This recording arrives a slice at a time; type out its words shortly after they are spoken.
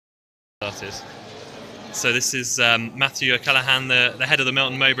Started. So this is Matthew O'Callaghan, the head of the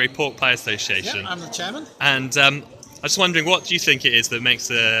Melton Mowbray Pork Pie Association. Yeah, I'm the chairman. And I'm just wondering, what do you think it is that makes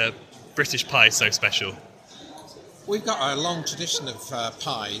the British pie so special? We've got a long tradition of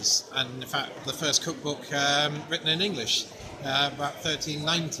pies, and in fact, the first cookbook written in English, about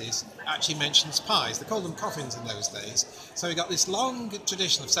 1390s, actually mentions pies. They called them coffins in those days. So we've got this long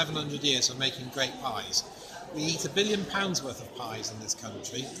tradition of 700 years of making great pies. We eat £1 billion worth of pies in this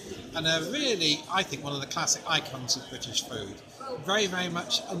country, and are really, I think, one of the classic icons of British food. Very, very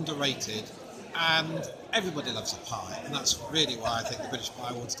much underrated, and everybody loves a pie, and that's really why I think the British Pie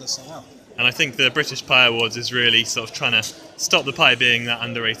Awards does so well. And I think the British Pie Awards is really sort of trying to stop the pie being that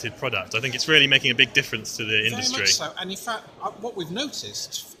underrated product. I think it's really making a big difference to the industry. Very much so, and in fact, what we've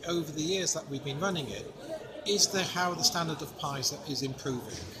noticed over the years that we've been running it is how the standard of pies is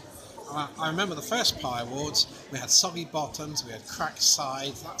improving. I remember the first Pie Awards, we had soggy bottoms, we had cracked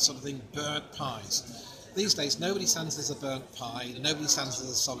sides, that sort of thing, burnt pies. These days, nobody sends us a burnt pie, nobody sends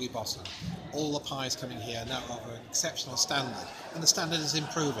us a soggy bottom. All the pies coming here now are of an exceptional standard, and the standard is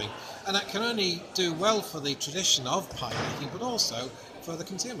improving. And that can only do well for the tradition of pie making, but also for the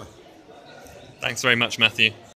consumer. Thanks very much, Matthew.